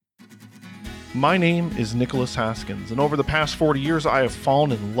My name is Nicholas Haskins, and over the past 40 years, I have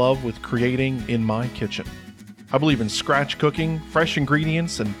fallen in love with creating in my kitchen. I believe in scratch cooking, fresh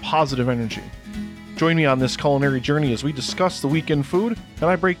ingredients, and positive energy. Join me on this culinary journey as we discuss the weekend food, and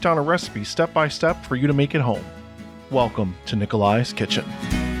I break down a recipe step by step for you to make it home. Welcome to Nikolai's Kitchen.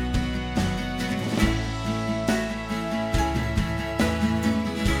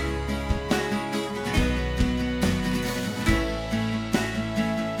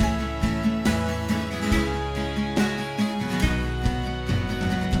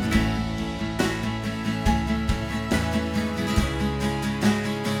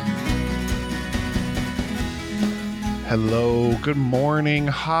 Hello, good morning,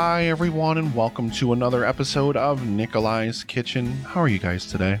 hi everyone, and welcome to another episode of Nikolai's Kitchen. How are you guys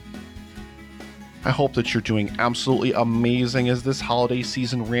today? I hope that you're doing absolutely amazing as this holiday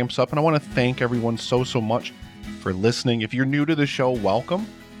season ramps up, and I want to thank everyone so much for listening. If you're new to the show, welcome.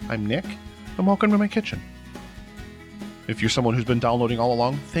 I'm Nick, and welcome to my kitchen. If you're someone who's been downloading all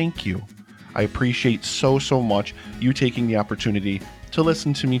along, thank you. I appreciate so much you taking the opportunity to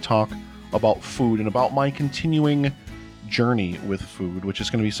listen to me talk about food and about my continuing journey with food, which is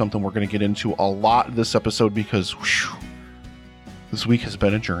going to be something we're going to get into a lot this episode because this week has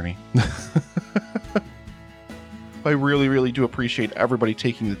been a journey. I really do appreciate everybody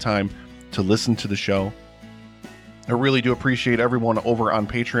taking the time to listen to the show. I really do appreciate everyone over on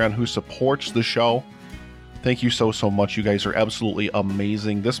Patreon who supports the show. Thank you so much. You guys are absolutely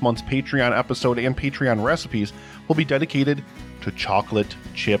amazing. This month's Patreon episode and Patreon recipes will be dedicated to chocolate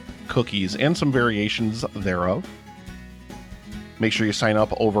chip cookies and some variations thereof. Make sure you sign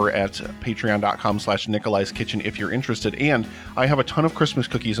up over at patreon.com/Nikolai's Kitchen if you're interested. And I have a ton of Christmas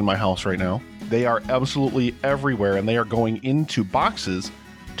cookies in my house right now. They are absolutely everywhere, and they are going into boxes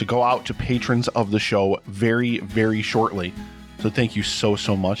to go out to patrons of the show very shortly. So thank you so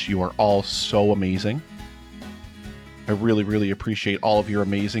much. You are all so amazing. I really appreciate all of your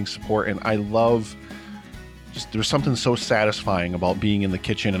amazing support, and I love there's something so satisfying about being in the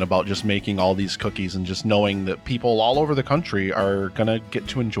kitchen and about just making all these cookies and just knowing that people all over the country are gonna get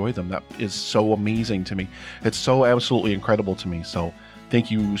to enjoy them. That is so amazing to me. It's so absolutely incredible to me. So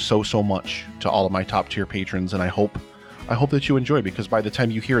thank you so much to all of my top tier patrons, and I hope that you enjoy, because by the time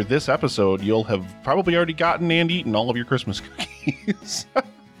you hear this episode, you'll have probably already gotten and eaten all of your Christmas cookies.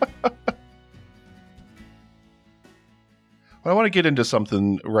 But I want to get into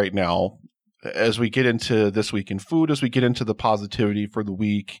something right now. As we get into this week in food, as we get into the positivity for the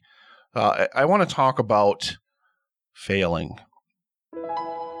week, I want to talk about failing.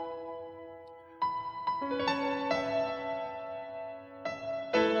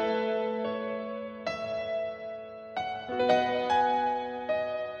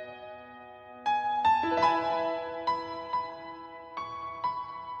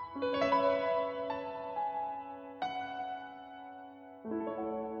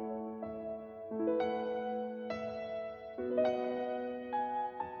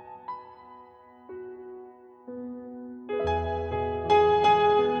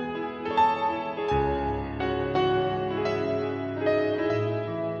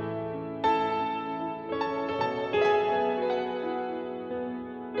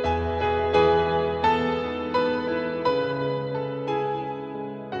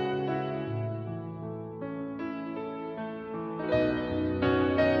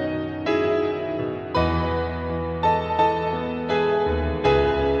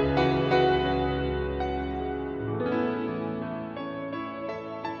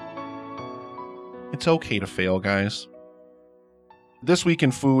 It's okay to fail, guys. This week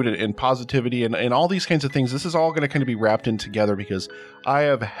in food and positivity and all these kinds of things, this is all going to kind of be wrapped in together because I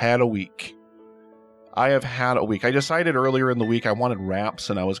have had a week. I decided earlier in the week I wanted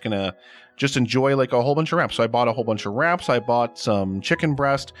wraps, and I was going to just enjoy like a whole bunch of wraps. So I bought a whole bunch of wraps. I bought some chicken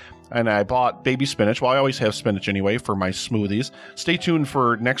breast, and I bought baby spinach. Well, I always have spinach anyway for my smoothies. Stay tuned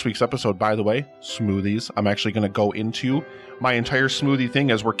for next week's episode, by the way. Smoothies. I'm actually going to go into my entire smoothie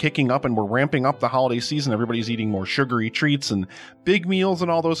thing as we're kicking up and we're ramping up the holiday season. Everybody's eating more sugary treats and big meals and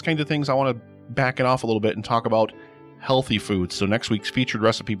all those kinds of things. I want to back it off a little bit and talk about healthy foods. So next week's featured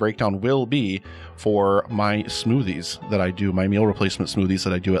recipe breakdown will be for my smoothies that I do, my meal replacement smoothies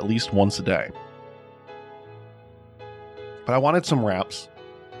that I do at least once a day. But I wanted some wraps.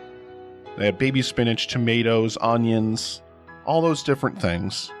 They had baby spinach, tomatoes, onions, all those different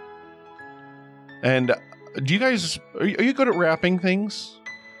things. And do you guys, are you good at wrapping things?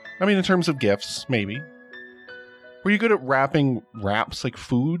 I mean, in terms of gifts, maybe. Were you good at wrapping wraps like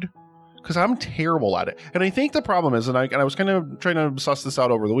food? Because I'm terrible at it. And I think the problem is, and I was kind of trying to suss this out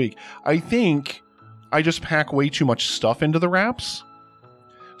over the week, I think I just pack way too much stuff into the wraps.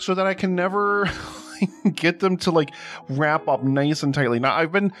 so that I can never get them to like wrap up nice and tightly. Now,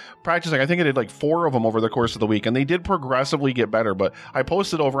 I've been practicing. I think I did like 4 of them over the course of the week, and they did progressively get better, but I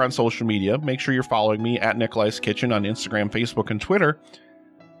posted over on social media. Make sure you're following me at Nikolai's Kitchen on Instagram, Facebook, and Twitter.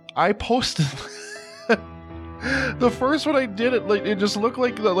 I posted the first one I did, it just looked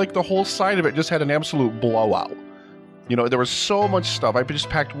like the whole side of it just had an absolute blowout. You know, there was so much stuff. I just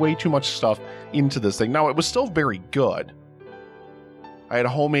packed way too much stuff into this thing. Now, it was still very good. I had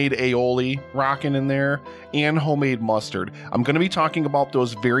homemade aioli rocking in there and homemade mustard. I'm going to be talking about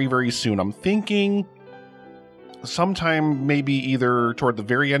those very, very soon. I'm thinking sometime maybe either toward the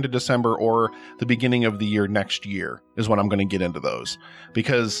very end of December or the beginning of the year next year is when I'm going to get into those.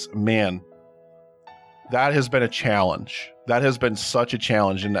 Because, man, that has been a challenge. That has been such a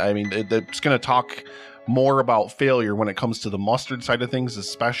challenge. And I mean, it's going to talk more about failure when it comes to the mustard side of things,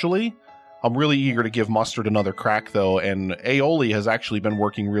 especially. I'm really eager to give mustard another crack, though, and aioli has actually been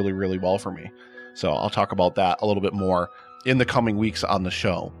working really, really well for me. So I'll talk about that a little bit more in the coming weeks on the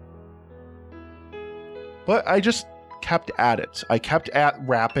show. But I just kept at it. I kept at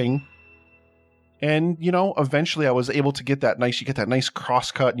wrapping, and, you know, eventually I was able to get that nice, you get that nice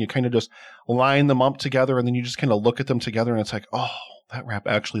cross cut, and you kind of just line them up together, and then you just kind of look at them together, and it's like, oh, that wrap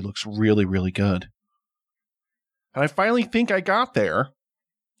actually looks really, really good. And I finally think I got there.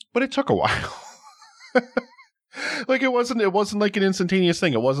 But it took a while. Like it wasn't like an instantaneous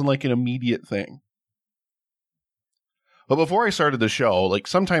thing. It wasn't like an immediate thing. But before I started the show, like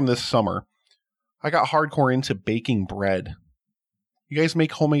sometime this summer, I got hardcore into baking bread. You guys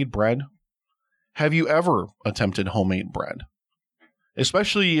make homemade bread? Have you ever attempted homemade bread?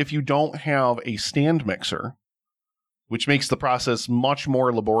 Especially if you don't have a stand mixer, which makes the process much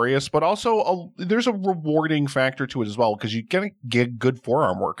more laborious, but also there's a rewarding factor to it as well, because you get good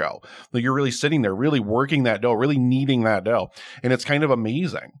forearm workout. Like you're really sitting there, really working that dough, really kneading that dough, and it's kind of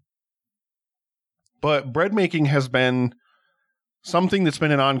amazing. But bread making has been something that's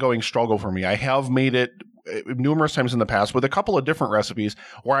been an ongoing struggle for me. I have made it numerous times in the past with a couple of different recipes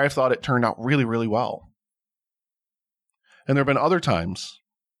where I thought it turned out really, really well. And there have been other times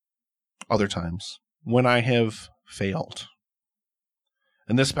when I have failed.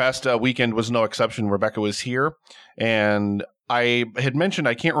 And this past weekend was no exception. Rebecca was here, and I had mentioned,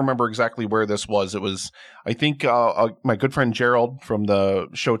 I can't remember exactly where this was. It was, I think, my good friend Gerald from the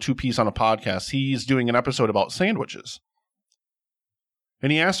show 2 Piece on a Podcast. He's doing an episode about sandwiches.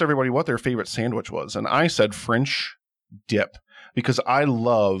 And he asked everybody what their favorite sandwich was. And I said French dip, because I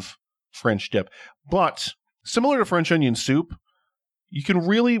love French dip. But similar to French onion soup, you can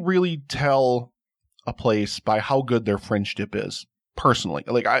really, really tell a place by how good their French dip is, personally.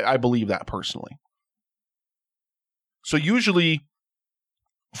 Like, I believe that personally. So usually,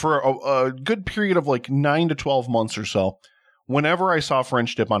 for a good period of like 9 to 12 months or so, whenever I saw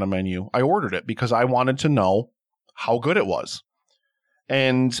French dip on a menu, I ordered it because I wanted to know how good it was.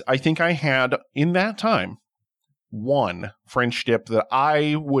 And I think I had, in that time, one French dip that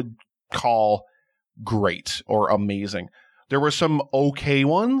I would call great or amazing. There were some okay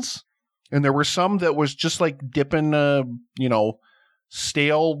ones, and there were some that was just like dipping a,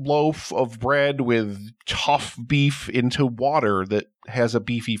 stale loaf of bread with tough beef into water that has a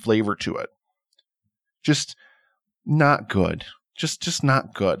beefy flavor to it. Just not good. Just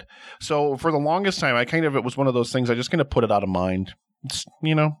not good. So for the longest time, it was one of those things, I just kind of put it out of mind.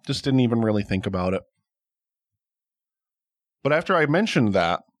 Just didn't even really think about it. But after I mentioned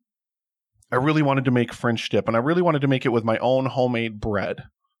that, I really wanted to make French dip, and I really wanted to make it with my own homemade bread.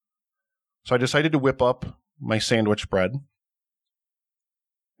 So I decided to whip up my sandwich bread.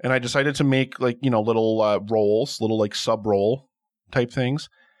 And I decided to make little rolls, little like sub roll type things.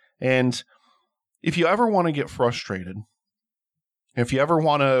 And if you ever want to get frustrated, if you ever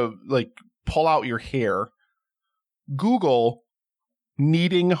want to pull out your hair, Google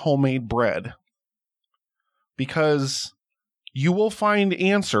kneading homemade bread, because you will find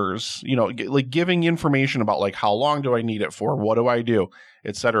answers, giving information about how long do I knead it for? What do I do?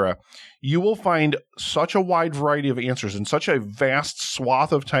 Etc. You will find such a wide variety of answers in such a vast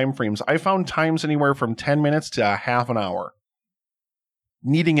swath of time frames. I found times anywhere from 10 minutes to a half an hour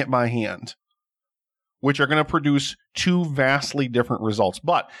kneading it by hand, which are going to produce 2 vastly different results.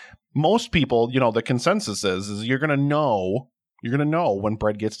 But most people, the consensus is you're going to know when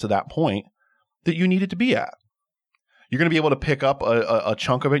bread gets to that point that you need it to be at. You're going to be able to pick up a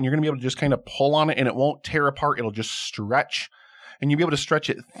chunk of it, and you're going to be able to just kind of pull on it, and it won't tear apart. It'll just stretch, and you'll be able to stretch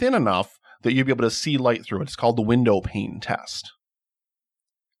it thin enough that you'll be able to see light through it. It's called the window pane test.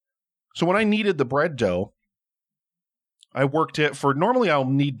 So when I kneaded the bread dough, I worked it for, normally I'll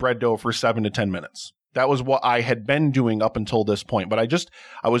knead bread dough for 7 to 10 minutes. That was what I had been doing up until this point. But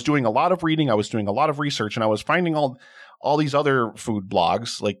I was doing a lot of reading. I was doing a lot of research, and I was finding all these other food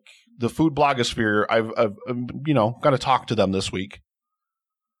blogs, like the food blogosphere. I've got to talk to them this week.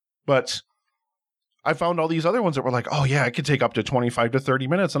 But I found all these other ones that were like, oh yeah, it could take up to 25 to 30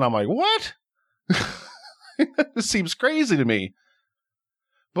 minutes. And I'm like, what? This seems crazy to me.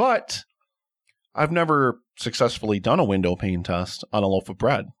 But I've never successfully done a window pane test on a loaf of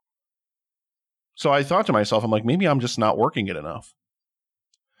bread. So I thought to myself, I'm like, maybe I'm just not working it enough.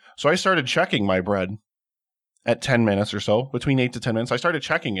 So I started checking my bread at 10 minutes or so, between 8 to 10 minutes. I started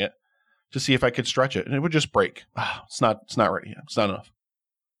checking it to see if I could stretch it, and it would just break. It's not ready yet. It's not enough.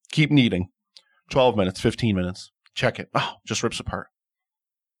 Keep kneading. 12 minutes, 15 minutes. Check it. Just rips apart.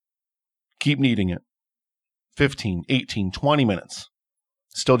 Keep kneading it. 15, 18, 20 minutes.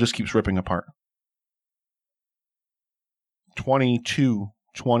 Still just keeps ripping apart. 22,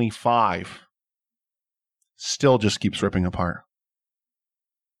 25. Still just keeps ripping apart.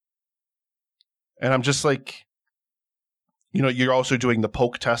 And I'm just like, you're also doing the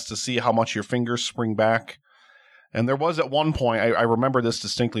poke test to see how much your fingers spring back. And there was at one point, I remember this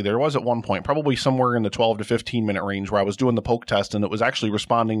distinctly, there was at one point, probably somewhere in the 12 to 15 minute range, where I was doing the poke test and it was actually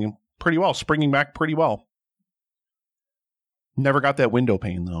responding pretty well, springing back pretty well. Never got that window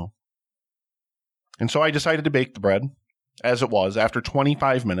pane though. And so I decided to bake the bread as it was after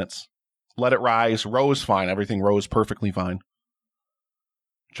 25 minutes, let it rise, rose fine, everything rose perfectly fine.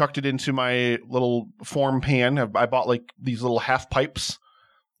 Chucked it into my little form pan. I bought like these little half pipes,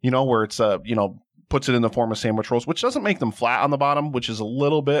 where it's, puts it in the form of sandwich rolls, which doesn't make them flat on the bottom, which is a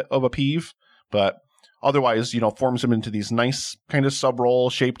little bit of a peeve, but otherwise, forms them into these nice kind of sub roll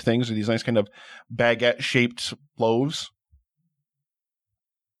shaped things, or these nice kind of baguette shaped loaves.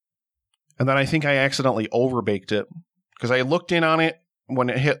 And then I think I accidentally overbaked it because I looked in on it when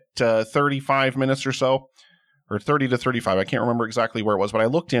it hit 35 minutes or so, or 30 to 35. I can't remember exactly where it was, but I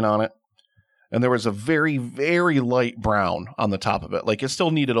looked in on it. And there was a very, very light brown on the top of it. Like, it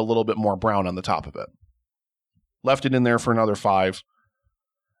still needed a little bit more brown on the top of it. Left it in there for another 5.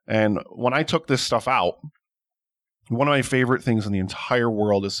 And when I took this stuff out, one of my favorite things in the entire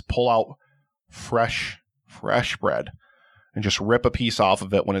world is to pull out fresh bread and just rip a piece off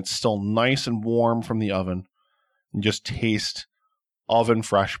of it when it's still nice and warm from the oven and just taste oven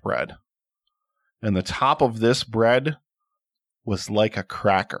fresh bread. And the top of this bread was like a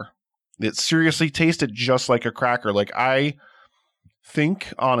cracker. It seriously tasted just like a cracker. Like, I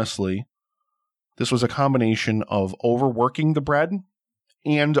think, honestly, this was a combination of overworking the bread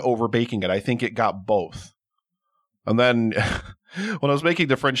and overbaking it. I think it got both. And then when I was making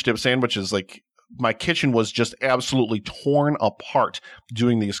the French dip sandwiches, like, my kitchen was just absolutely torn apart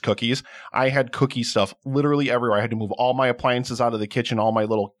doing these cookies. I had cookie stuff literally everywhere. I had to move all my appliances out of the kitchen, all my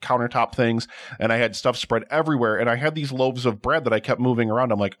little countertop things, and I had stuff spread everywhere. And I had these loaves of bread that I kept moving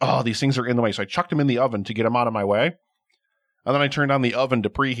around. I'm like, oh, these things are in the way. So I chucked them in the oven to get them out of my way. And then I turned on the oven to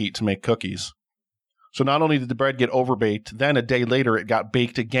preheat to make cookies. So not only did the bread get overbaked, then a day later it got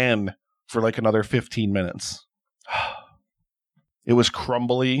baked again for like another 15 minutes. It was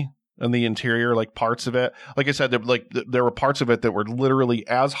crumbly. And the interior, like parts of it, like I said, there were parts of it that were literally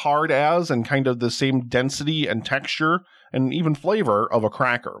as hard as and kind of the same density and texture and even flavor of a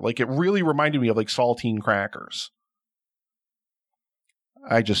cracker. Like, it really reminded me of like saltine crackers.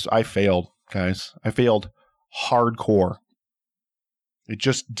 I failed, guys. I failed hardcore. It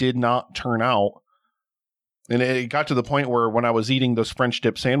just did not turn out. And it got to the point where when I was eating those French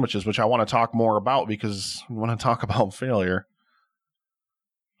dip sandwiches, which I want to talk more about because I want to talk about failure.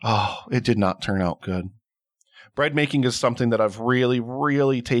 Oh, it did not turn out good. Bread making is something that I've really,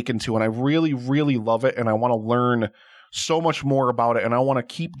 really taken to, and I really, really love it, and I want to learn so much more about it, and I want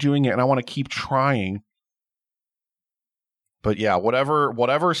to keep doing it, and I want to keep trying. But yeah,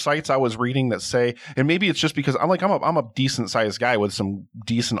 whatever sites I was reading that say, and maybe it's just because I'm a decent sized guy with some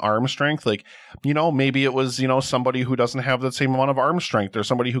decent arm strength. Like, maybe it was, somebody who doesn't have the same amount of arm strength, or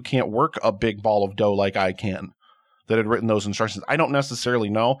somebody who can't work a big ball of dough like I can, that had written those instructions. I don't necessarily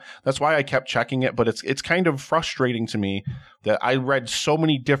know. That's why I kept checking it, but it's kind of frustrating to me that I read so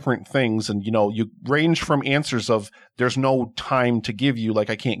many different things, and you range from answers of there's no time to give you, like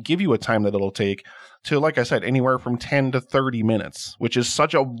I can't give you a time that it'll take, to, like I said, anywhere from 10 to 30 minutes, which is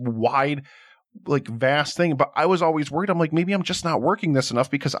such a wide, like, vast thing. But I was always worried. I'm like, maybe I'm just not working this enough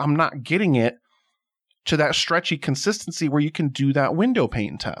because I'm not getting it to that stretchy consistency where you can do that window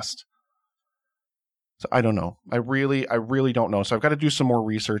pane test. So I don't know. I really don't know. So I've got to do some more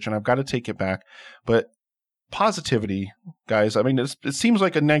research and I've got to take it back. But positivity, guys, I mean, it seems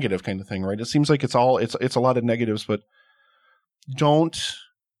like a negative kind of thing, right? It seems like it's a lot of negatives, but don't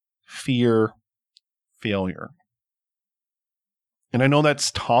fear failure. And I know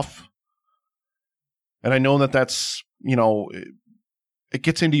that's tough. And I know that that's, it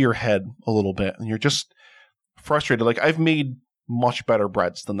gets into your head a little bit and you're just frustrated. Like, I've made much better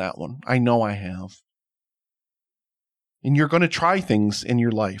breads than that one. I know I have. And you're going to try things in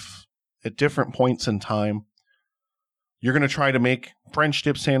your life at different points in time. You're going to try to make French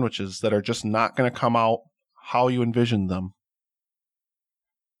dip sandwiches that are just not going to come out how you envisioned them.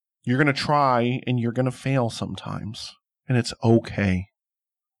 You're going to try and you're going to fail sometimes. And it's okay.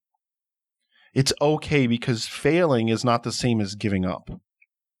 It's okay, because failing is not the same as giving up.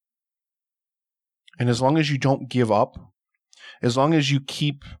 And as long as you don't give up, as long as you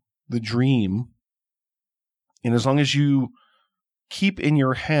keep the dream, and as long as you keep in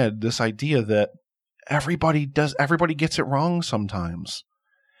your head this idea that everybody gets it wrong sometimes.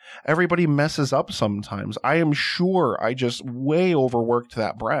 Everybody messes up sometimes. I am sure I just way overworked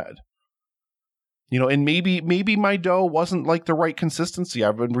that bread. And maybe my dough wasn't like the right consistency.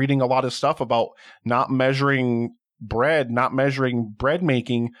 I've been reading a lot of stuff about not measuring bread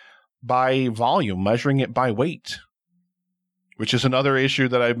making by volume, measuring it by weight, which is another issue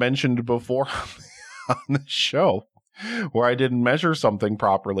that I mentioned before on the show, where I didn't measure something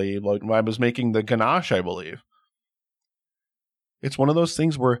properly, like when I was making the ganache, I believe. It's one of those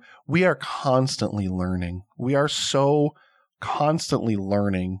things where we are constantly learning. We are so constantly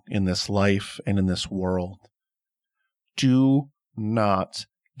learning in this life and in this world. Do not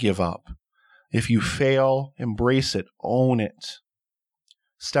give up. If you fail, embrace it, own it.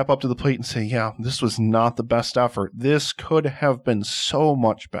 Step up to the plate and say, yeah, this was not the best effort. This could have been so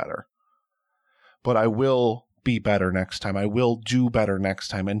much better. But I will be better next time. I will do better next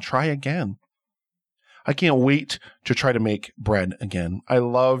time, and try again. I can't wait to try to make bread again. I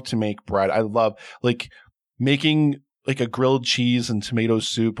love to make bread. I love making a grilled cheese and tomato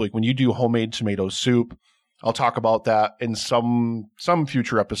soup. Like when you do homemade tomato soup, I'll talk about that in some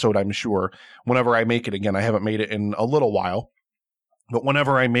future episode, I'm sure, whenever I make it again. I haven't made it in a little while, but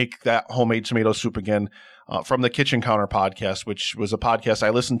whenever I make that homemade tomato soup again, from the Kitchen Counter podcast, which was a podcast I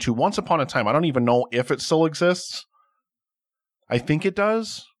listened to once upon a time. I don't even know if it still exists. I think it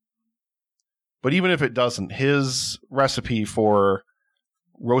does. But even if it doesn't, his recipe for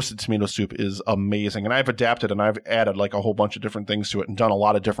roasted tomato soup is amazing. And I've adapted and I've added like a whole bunch of different things to it and done a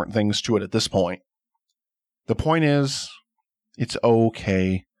lot of different things to it at this point. The point is, it's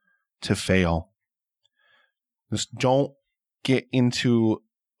okay to fail. Just don't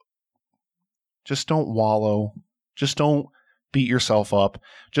wallow. Just don't beat yourself up.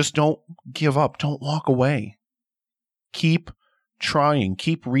 Just don't give up. Don't walk away. Keep trying,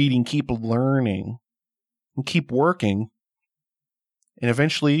 keep reading, keep learning, and keep working. And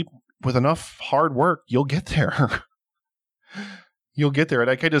eventually, with enough hard work, you'll get there. You'll get there.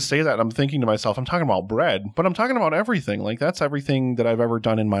 And I can just say that, and I'm thinking to myself, I'm talking about bread, but I'm talking about everything. Like, that's everything that I've ever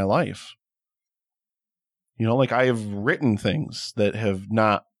done in my life. I have written things that have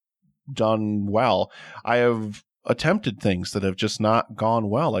not done well. I have attempted things that have just not gone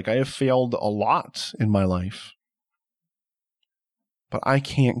well. Like, I have failed a lot in my life. But I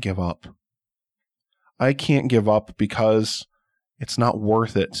can't give up. I can't give up because it's not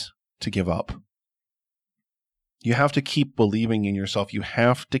worth it to give up. You have to keep believing in yourself. You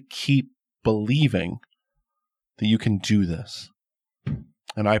have to keep believing that you can do this.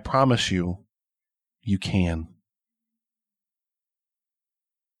 And I promise you, you can.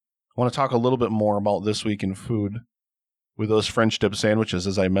 I want to talk a little bit more about this week in food with those French dip sandwiches,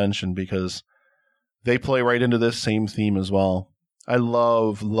 as I mentioned, because they play right into this same theme as well. I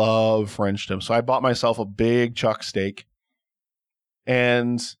love French dip. So I bought myself a big chuck steak.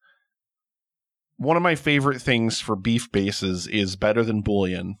 And one of my favorite things for beef bases is Better Than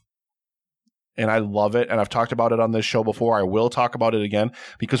Bouillon. And I love it. And I've talked about it on this show before. I will talk about it again,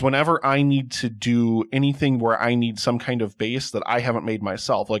 because whenever I need to do anything where I need some kind of base that I haven't made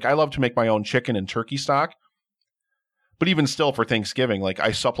myself, like I love to make my own chicken and turkey stock. But even still, for Thanksgiving, like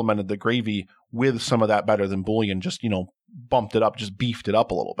I supplemented the gravy with some of that Better Than Bouillon, just, bumped it up, just beefed it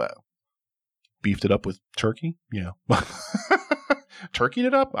up a little bit. Beefed it up with turkey? Yeah. Turkeyed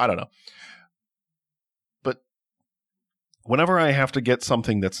it up? I don't know. But whenever I have to get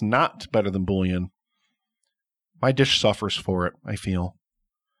something that's not Better Than Bouillon, my dish suffers for it, I feel.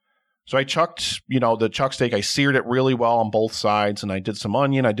 So I chucked, the chuck steak, I seared it really well on both sides, and I did some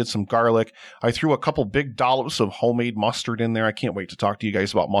onion, I did some garlic. I threw a couple big dollops of homemade mustard in there. I can't wait to talk to you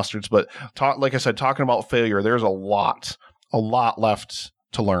guys about mustards, but like I said, talking about failure, there's a lot left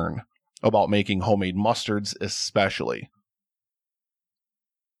to learn about making homemade mustards, especially.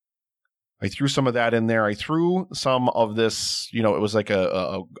 I threw some of that in there. I threw some of this, it was like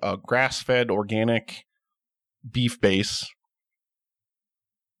a grass-fed organic beef base.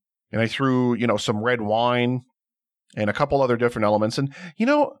 And I threw, some red wine and a couple other different elements. And,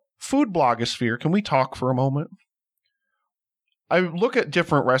 food blogosphere, can we talk for a moment? I look at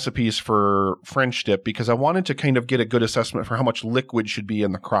different recipes for French dip because I wanted to kind of get a good assessment for how much liquid should be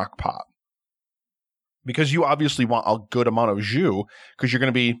in the crock pot. Because you obviously want a good amount of jus because you're going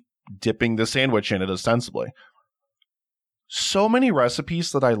to be dipping the sandwich in it ostensibly. So many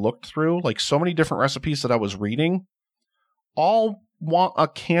recipes that I looked through, like so many different recipes that I was reading, all want a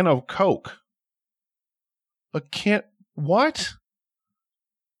can of Coke. What?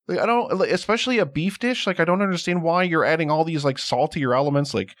 Like, I don't, especially a beef dish. Like, I don't understand why you're adding all these like saltier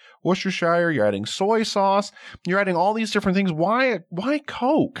elements like Worcestershire. You're adding soy sauce. You're adding all these different things. Why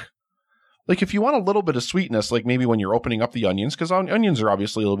Coke? Like, if you want a little bit of sweetness, like maybe when you're opening up the onions, because onions are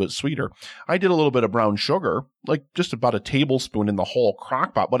obviously a little bit sweeter. I did a little bit of brown sugar, like just about a tablespoon in the whole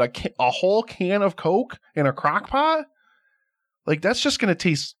crock pot. But a whole can of Coke in a crock pot? Like, that's just going to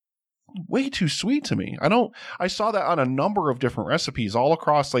taste way too sweet to me. I saw that on a number of different recipes all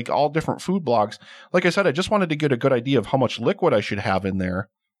across, like all different food blogs. Like I said, I just wanted to get a good idea of how much liquid I should have in there.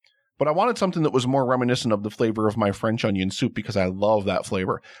 But I wanted something that was more reminiscent of the flavor of my French onion soup because I love that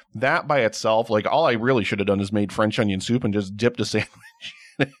flavor. That by itself, like all I really should have done is made French onion soup and just dipped a sandwich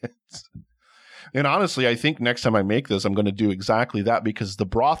in it. And honestly, I think next time I make this, I'm going to do exactly that because the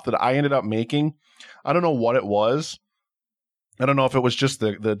broth that I ended up making, I don't know what it was. I don't know if it was just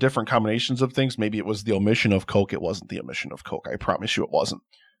the different combinations of things. Maybe it was the omission of Coke. It wasn't the omission of Coke. I promise you it wasn't.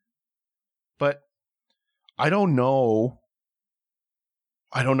 But I don't know.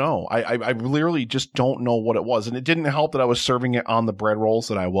 I literally just don't know what it was. And it didn't help that I was serving it on the bread rolls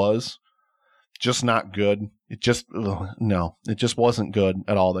that I was. Just not good. It just wasn't good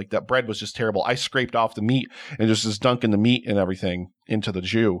at all. Like that bread was just terrible. I scraped off the meat and just dunking the meat and everything into the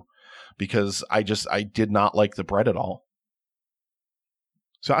jus because I did not like the bread at all.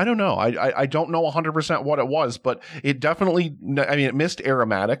 So I don't know. I don't know 100% what it was, but it definitely, it missed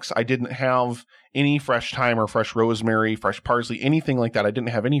aromatics. I didn't have any fresh thyme or fresh rosemary, fresh parsley, anything like that. I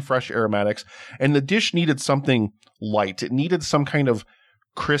didn't have any fresh aromatics. And the dish needed something light. It needed some kind of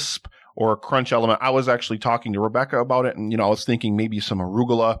crisp or crunch element. I was actually talking to Rebecca about it, and I was thinking maybe some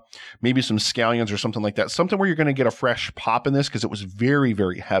arugula, maybe some scallions or something like that. Something where you're going to get a fresh pop in this because it was very,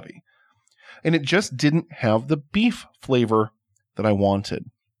 very heavy. And it just didn't have the beef flavor that I wanted.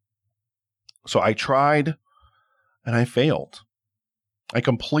 So I tried and I failed. I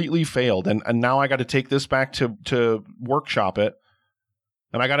completely failed. And now I got to take this back to workshop it.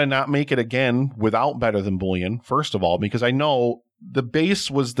 And I got to not make it again without Better Than Bouillon, first of all, because I know the base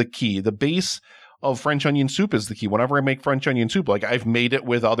was the key. The base of French onion soup is the key. Whenever I make French onion soup, like I've made it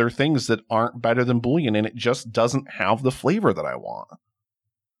with other things that aren't Better Than Bouillon, and it just doesn't have the flavor that I want.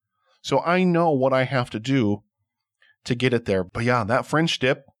 So I know what I have to do to get it there. But yeah, that French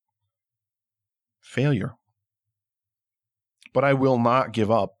dip, failure. But I will not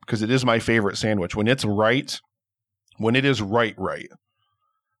give up because it is my favorite sandwich. When it's right, when it is right.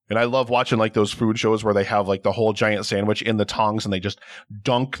 And I love watching like those food shows where they have like the whole giant sandwich in the tongs and they just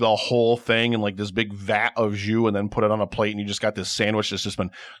dunk the whole thing in like this big vat of jus and then put it on a plate and you just got this sandwich that's just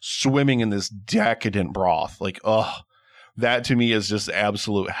been swimming in this decadent broth. Like, that to me is just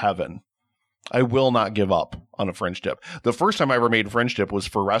absolute heaven. I will not give up on a French dip. The first time I ever made French dip was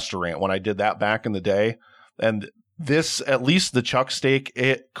for restaurant when I did that back in the day. And this, at least the chuck steak,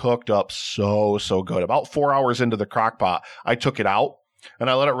 it cooked up so good. About 4 hours into the crock pot, I took it out and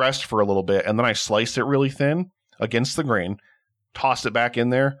I let it rest for a little bit. And then I sliced it really thin against the grain, tossed it back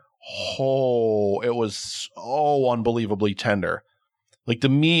in there. Oh, it was so unbelievably tender. Like the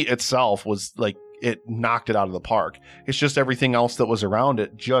meat itself was like, it knocked it out of the park. It's just everything else that was around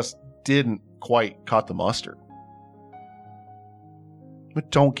it just didn't quite cut the mustard.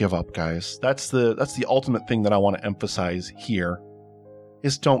 But don't give up, guys. That's the ultimate thing that I want to emphasize here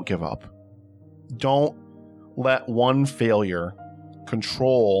is don't give up. Don't let one failure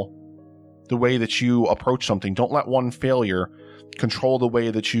control the way that you approach something. Don't let one failure control the way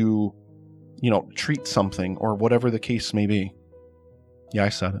that you treat something or whatever the case may be. Yeah, I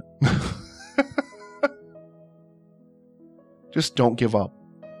said it. Just don't give up.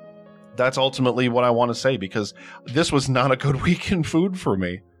 That's ultimately what I want to say because this was not a good week in food for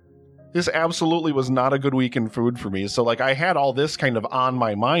me. This absolutely was not a good week in food for me. So like I had all this kind of on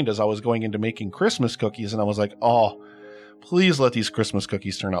my mind as I was going into making Christmas cookies and I was like, oh, please let these Christmas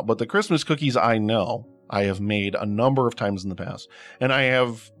cookies turn out. But the Christmas cookies I know I have made a number of times in the past and I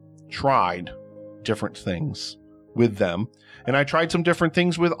have tried different things with them. And I tried some different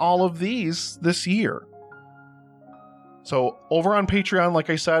things with all of these this year. So over on Patreon, like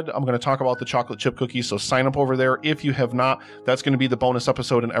I said, I'm going to talk about the chocolate chip cookies. So sign up over there if you have not. That's going to be the bonus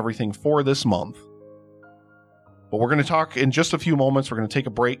episode and everything for this month. But we're going to talk in just a few moments. We're going to take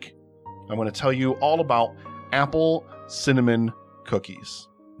a break. I'm going to tell you all about apple cinnamon cookies.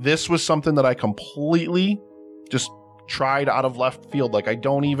 This was something that I completely just tried out of left field. Like I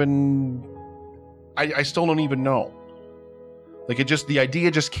still don't even know. Like the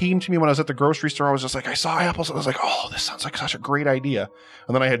idea just came to me when I was at the grocery store. I was just like, I saw apples. And I was like, oh, this sounds like such a great idea.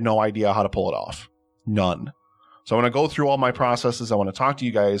 And then I had no idea how to pull it off. None. So I'm going to go through all my processes. I want to talk to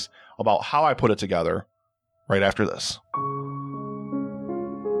you guys about how I put it together right after this.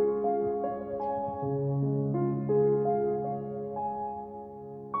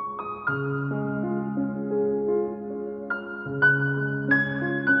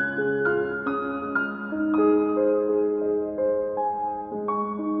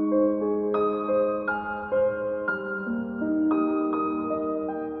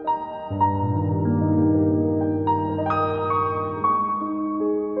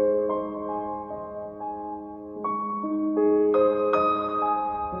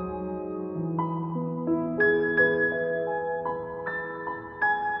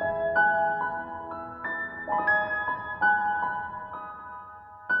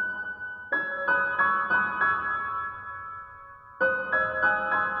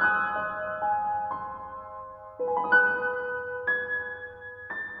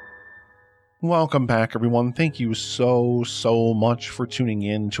 Welcome back, everyone. Thank you so much for tuning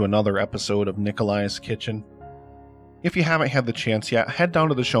in to another episode of Nikolai's Kitchen. If you haven't had the chance yet, head down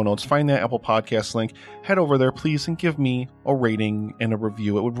to the show notes, find that Apple Podcast link, head over there, please, and give me a rating and a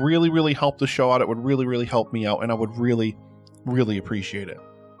review. It would really help the show out. It would really help me out, and I would really appreciate it.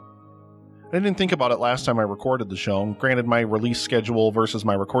 I didn't think about it last time I recorded the show. Granted, my release schedule versus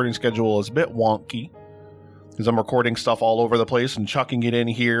my recording schedule is a bit wonky, because I'm recording stuff all over the place and chucking it in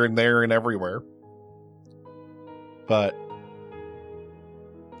here and there and everywhere. But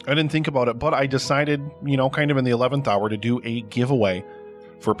I didn't think about it, but I decided, kind of in the 11th hour to do a giveaway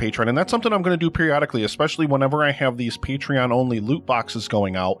for Patreon. And that's something I'm going to do periodically, especially whenever I have these Patreon-only loot boxes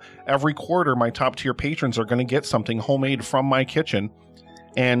going out. Every quarter, my top-tier patrons are going to get something homemade from my kitchen.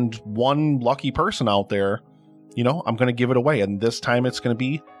 And one lucky person out there, I'm going to give it away. And this time it's going to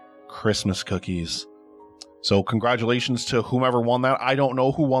be Christmas cookies. So congratulations to whomever won that. I don't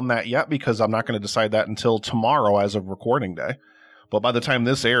know who won that yet because I'm not going to decide that until tomorrow as of recording day. But by the time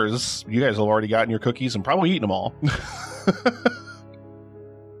this airs, you guys have already gotten your cookies and probably eaten them all.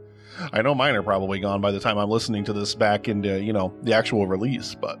 I know mine are probably gone by the time I'm listening to this back into, the actual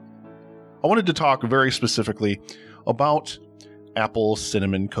release. But I wanted to talk very specifically about apple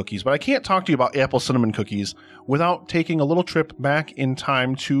cinnamon cookies. But I can't talk to you about apple cinnamon cookies without taking a little trip back in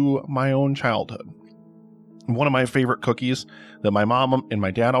time to my own childhood. One of my favorite cookies that my mom and my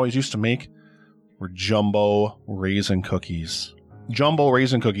dad always used to make were jumbo raisin cookies. Jumbo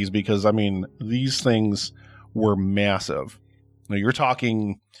raisin cookies because, these things were massive. Now, you're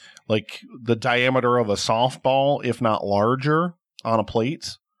talking like the diameter of a softball, if not larger, on a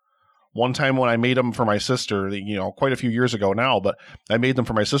plate. One time when I made them for my sister, quite a few years ago now, but I made them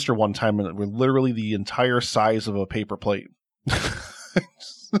for my sister one time and they were literally the entire size of a paper plate.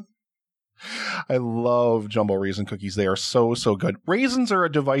 I love jumbo raisin cookies. They are so good. Raisins are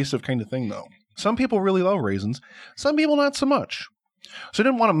a divisive kind of thing, though. Some people really love raisins. Some people not so much. So I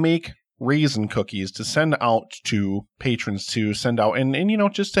didn't want to make raisin cookies to send out to patrons to send out and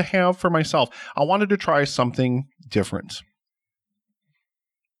just to have for myself. I wanted to try something different.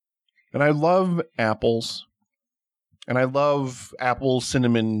 And I love apples. And I love apple,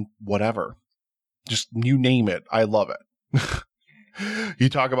 cinnamon, whatever. Just you name it. I love it. You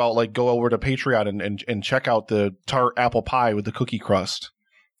talk about go over to Patreon and check out the tart apple pie with the cookie crust.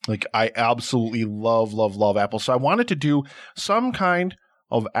 I absolutely love apples. So I wanted to do some kind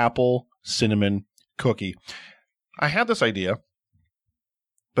of apple cinnamon cookie. I had this idea,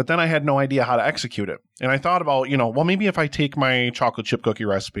 but then I had no idea how to execute it. And I thought about, maybe if I take my chocolate chip cookie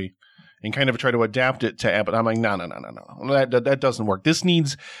recipe and kind of try to adapt it to apple. I'm like, no. That doesn't work. This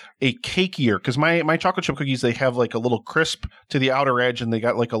needs a cakier, because my chocolate chip cookies, they have a little crisp to the outer edge and they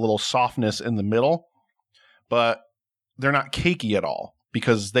got a little softness in the middle, but they're not cakey at all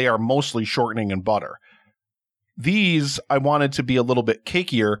because they are mostly shortening and butter. These, I wanted to be a little bit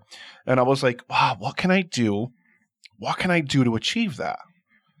cakier, and I was like, wow, what can I do? What can I do to achieve that?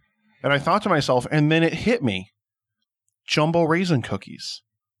 And I thought to myself, and then it hit me. Jumbo raisin cookies.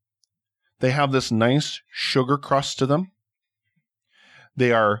 They have this nice sugar crust to them.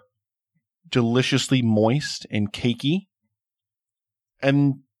 They are deliciously moist and cakey.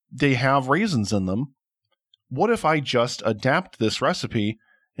 And they have raisins in them what if I just adapt this recipe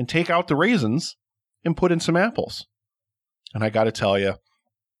and take out the raisins and put in some apples? And I got to tell you,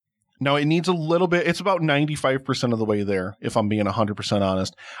 now it needs a little bit. It's about 95% of the way there, if I'm being 100%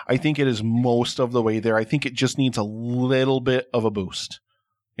 honest. I think it is most of the way there. I think it just needs a little bit of a boost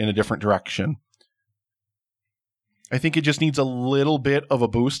in a different direction. I think it just needs a little bit of a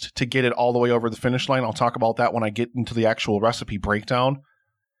boost to get it all the way over the finish line. I'll talk about that when I get into the actual recipe breakdown.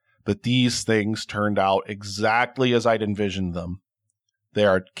 But these things turned out exactly as I'd envisioned them. They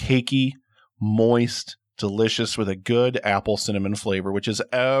are cakey, moist, delicious with a good apple cinnamon flavor, which is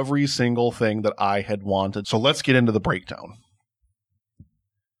every single thing that I had wanted. So let's get into the breakdown.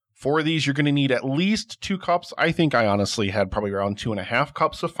 For these, you're going to need at least 2 cups. I think I honestly had probably around 2.5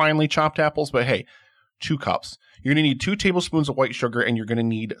 cups of finely chopped apples, but hey, 2 cups. You're going to need 2 tablespoons of white sugar, and you're going to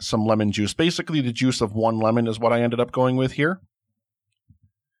need some lemon juice. Basically, the juice of 1 lemon is what I ended up going with here.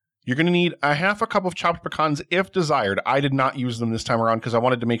 You're going to need a half a cup of chopped pecans if desired. I did not use them this time around because I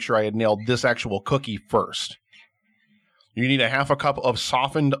wanted to make sure I had nailed this actual cookie first. You need a half a cup of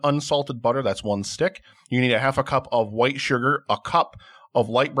softened unsalted butter. That's 1 stick. You need a half a cup of white sugar, a cup of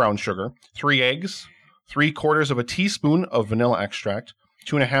light brown sugar, 3 eggs, 3/4 of a teaspoon of vanilla extract,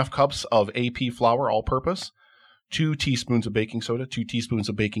 2.5 cups of AP flour, all-purpose, 2 teaspoons of baking soda, 2 teaspoons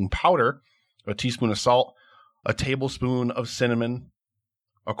of baking powder, a teaspoon of salt, a tablespoon of cinnamon,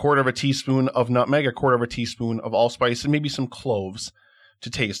 1/4 of a teaspoon of nutmeg, 1/4 of a teaspoon of allspice, and maybe some cloves to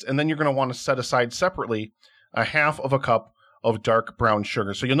taste. And then you're going to want to set aside separately a half of a cup of dark brown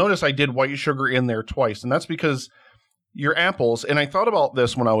sugar. So you'll notice I did white sugar in there twice, and that's because your apples, and I thought about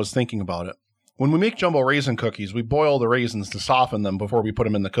this when I was thinking about it. When we make jumbo raisin cookies, we boil the raisins to soften them before we put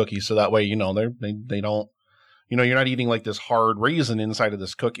them in the cookies, so that way, they don't, you're not eating like this hard raisin inside of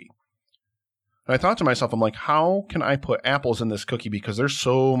this cookie. And I thought to myself, I'm like, how can I put apples in this cookie? Because there's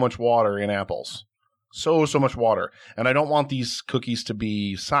so much water in apples. So much water. And I don't want these cookies to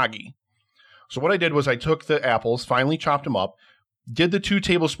be soggy. So what I did was I took the apples, finely chopped them up, did the 2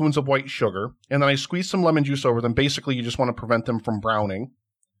 tablespoons of white sugar, and then I squeezed some lemon juice over them. Basically, you just want to prevent them from browning.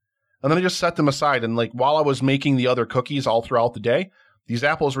 And then I just set them aside. And while I was making the other cookies all throughout the day, these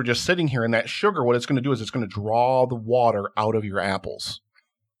apples were just sitting here. And that sugar, what it's going to do is it's going to draw the water out of your apples.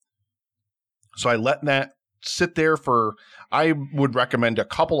 So I let that sit there for, I would recommend a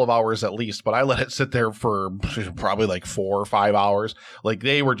couple of hours at least, but I let it sit there for probably 4 or 5 hours.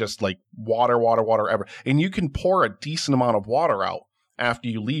 They were just water ever. And you can pour a decent amount of water out after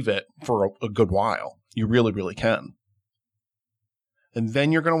you leave it for a good while. You really, really can. And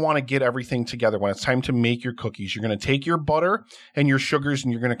then you're going to want to get everything together. When it's time to make your cookies, you're going to take your butter and your sugars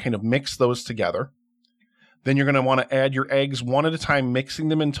and you're going to kind of mix those together. Then you're going to want to add your eggs one at a time, mixing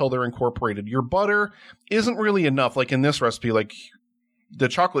them until they're incorporated. Your butter isn't really enough. Like in this recipe, the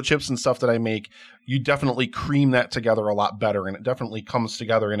chocolate chips and stuff that I make, you definitely cream that together a lot better. And it definitely comes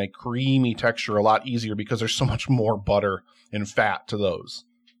together in a creamy texture a lot easier because there's so much more butter and fat to those.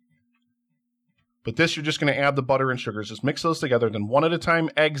 But this, you're just going to add the butter and sugars. Just mix those together. Then one at a time,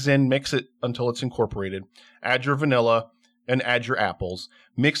 eggs in, mix it until it's incorporated. Add your vanilla and add your apples.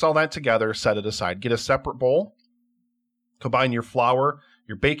 Mix all that together, set it aside. Get a separate bowl. Combine your flour,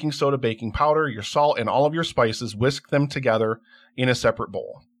 your baking soda, baking powder, your salt, and all of your spices. Whisk them together in a separate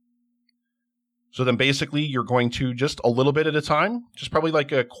bowl. So then basically you're going to just a little bit at a time, just probably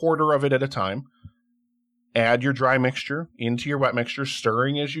 1/4 of it at a time. Add your dry mixture into your wet mixture,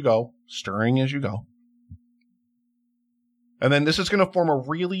 stirring as you go. And then this is going to form a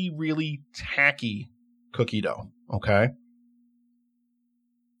really, really tacky cookie dough, okay?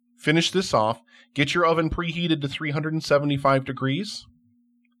 Finish this off. Get your oven preheated to 375 degrees.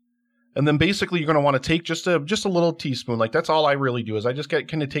 And then basically you're going to want to take just a little teaspoon. That's all I really do is I just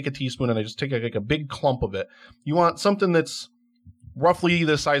take a teaspoon and I just take a big clump of it. You want something that's roughly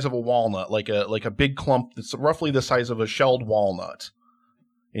the size of a walnut, like a big clump that's roughly the size of a shelled walnut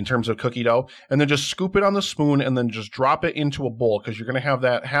in terms of cookie dough. And then just scoop it on the spoon and then just drop it into a bowl because you're going to have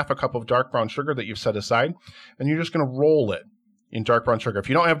that half a cup of dark brown sugar that you've set aside. And you're just going to roll it in dark brown sugar. If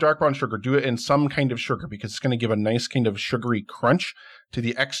you don't have dark brown sugar, do it in some kind of sugar because it's going to give a nice kind of sugary crunch to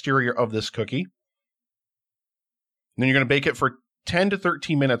the exterior of this cookie. And then you're going to bake it for 10 to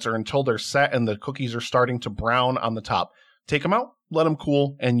 13 minutes or until they're set and the cookies are starting to brown on the top. Take them out, let them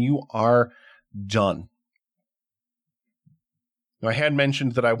cool, and you are done. Now, I had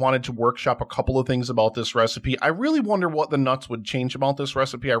mentioned that I wanted to workshop a couple of things about this recipe. I really wonder what the nuts would change about this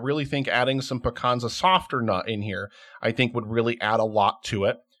recipe. I really think adding some pecans, a softer nut in here, I think would really add a lot to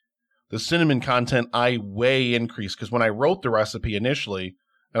it. The cinnamon content, I way increased because when I wrote the recipe initially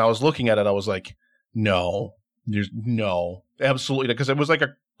and I was looking at it, I was like, no, absolutely. Because it was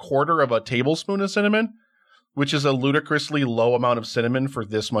 1/4 of a tablespoon of cinnamon. which is a ludicrously low amount of cinnamon for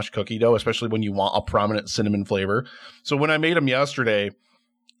this much cookie dough, especially when you want a prominent cinnamon flavor. So when I made them yesterday,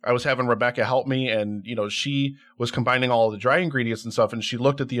 I was having Rebecca help me, and, you know, she was combining all of the dry ingredients and stuff, and she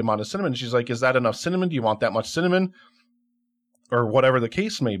looked at the amount of cinnamon. She's like, is that enough cinnamon? Do you want that much cinnamon? Or whatever the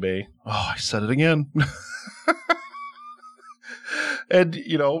case may be. Oh, I said it again. And,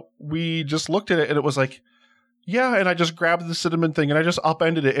 you know, we just looked at it, and it was like, yeah, and I just grabbed the cinnamon thing, and I just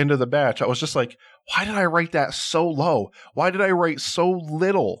upended it into the batch. I was just like, why did I write that so low? Why did I write so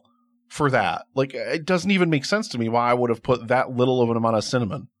little for that? Like, it doesn't even make sense to me why I would have put that little of an amount of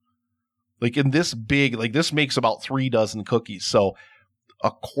cinnamon. Like, in this big, like, this makes about 3 dozen cookies. So,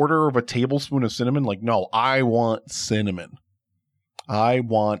 a quarter of a tablespoon of cinnamon? Like, no, I want cinnamon. I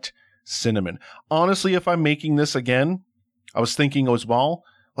want cinnamon. Honestly, if I'm making this again, I was thinking as well,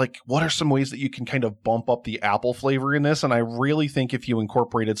 like, what are some ways that you can kind of bump up the apple flavor in this? And I really think if you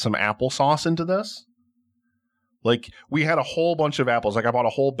incorporated some applesauce into this, like, we had a whole bunch of apples. Like, I bought a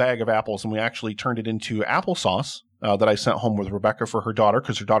whole bag of apples, and we actually turned it into applesauce that I sent home with Rebecca for her daughter,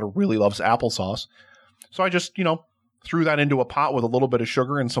 because her daughter really loves applesauce. So I just, you know, threw that into a pot with a little bit of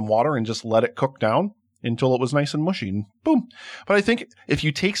sugar and some water and just let it cook down until it was nice and mushy, and boom. But I think if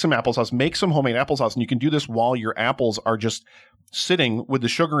you take some applesauce, make some homemade applesauce, and you can do this while your apples are just sitting with the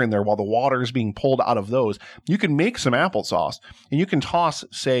sugar in there while the water is being pulled out of those, you can make some applesauce, and you can toss,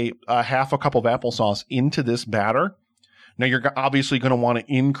 say, a half a cup of applesauce into this batter. Now, you're obviously going to want to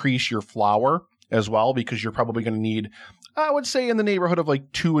increase your flour as well, because you're probably going to need, I would say, in the neighborhood of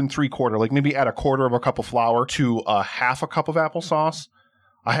like 2 3/4, like maybe add a quarter of a cup of flour to a half a cup of applesauce.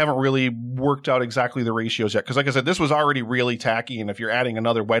 I haven't really worked out exactly the ratios yet, because like I said, this was already really tacky, and if you're adding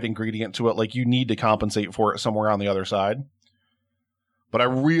another wet ingredient to it, like, you need to compensate for it somewhere on the other side. But I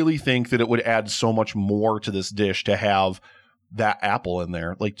really think that it would add so much more to this dish to have that apple in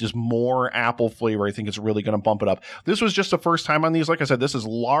there. Like, just more apple flavor. I think it's really going to bump it up. This was just the first time on these. Like I said, this is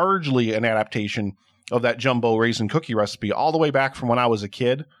largely an adaptation of that jumbo raisin cookie recipe all the way back from when I was a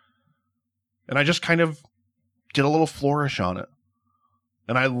kid. And I just kind of did a little flourish on it.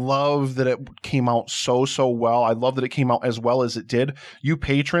 And I love that it came out so well. I love that it came out as well as it did. You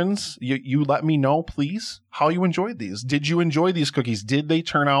patrons, you let me know, please, how you enjoyed these. Did you enjoy these cookies? Did they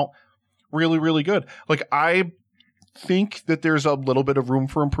turn out really, really good? Like, I think that there's a little bit of room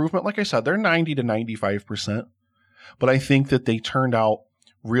for improvement. Like I said, they're 90 to 95%. But I think that they turned out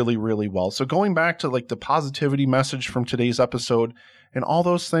really, really well. So going back to, like, the positivity message from today's episode and all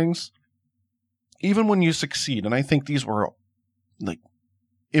those things, even when you succeed, and I think these were, like,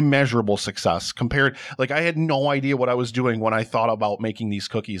 immeasurable success compared, like, I had no idea what I was doing when I thought about making these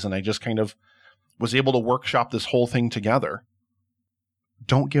cookies, and I just kind of was able to workshop this whole thing together.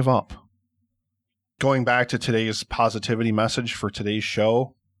 Don't give up. Going back to today's positivity message for today's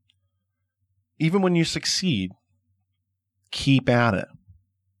show, even when you succeed, keep at it.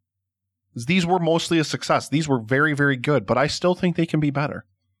 These were mostly a success. These were very, very good, but I still think they can be better.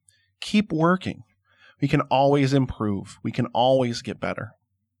 Keep working. We can always improve. We can always get better.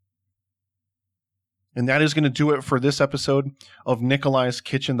 And that is going to do it for this episode of Nikolai's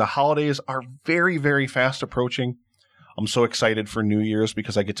Kitchen. The holidays are very, very fast approaching. I'm so excited for New Year's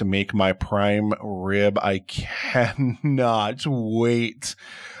because I get to make my prime rib. I cannot wait.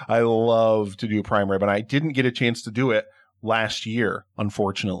 I love to do prime rib, and I didn't get a chance to do it last year,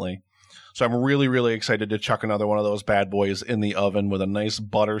 unfortunately. So I'm really, really excited to chuck another one of those bad boys in the oven with a nice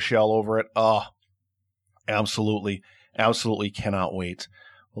butter shell over it. Oh, absolutely, absolutely cannot wait.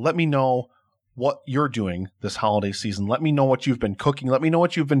 Let me know what you're doing this holiday season. Let me know what you've been cooking. Let me know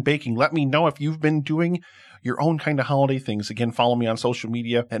what you've been baking. Let me know if you've been doing your own kind of holiday things. Again, follow me on social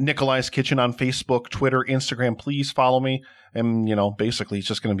media at Nikolai's Kitchen on Facebook, Twitter, Instagram. Please follow me. And, you know, basically it's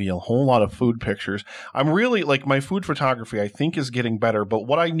just going to be a whole lot of food pictures. I'm really, like, my food photography, I think, is getting better. But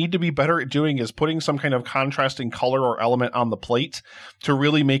what I need to be better at doing is putting some kind of contrasting color or element on the plate to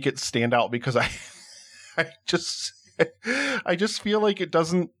really make it stand out, because I just feel like it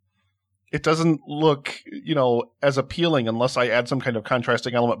doesn't look, you know, as appealing unless I add some kind of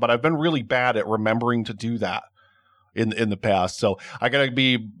contrasting element. But I've been really bad at remembering to do that in the past. So I got to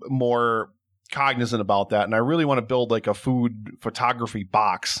be more cognizant about that. And I really want to build, like, a food photography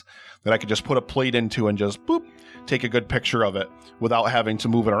box that I could just put a plate into and just boop, take a good picture of it without having to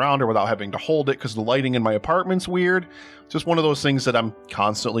move it around or without having to hold it, because the lighting in my apartment's weird. Just one of those things that I'm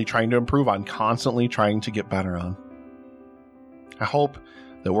constantly trying to improve on, constantly trying to get better on. I hope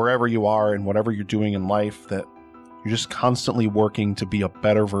that wherever you are and whatever you're doing in life, that you're just constantly working to be a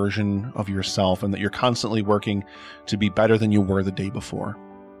better version of yourself, and that you're constantly working to be better than you were the day before.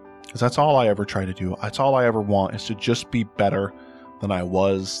 Because that's all I ever try to do. That's all I ever want, is to just be better than I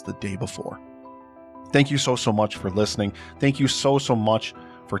was the day before. Thank you so much for listening. Thank you so much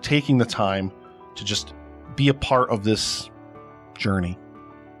for taking the time to just be a part of this journey.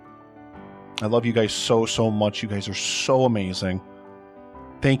 I love you guys so much. You guys are so amazing.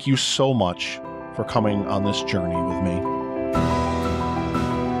 Thank you so much for coming on this journey with me.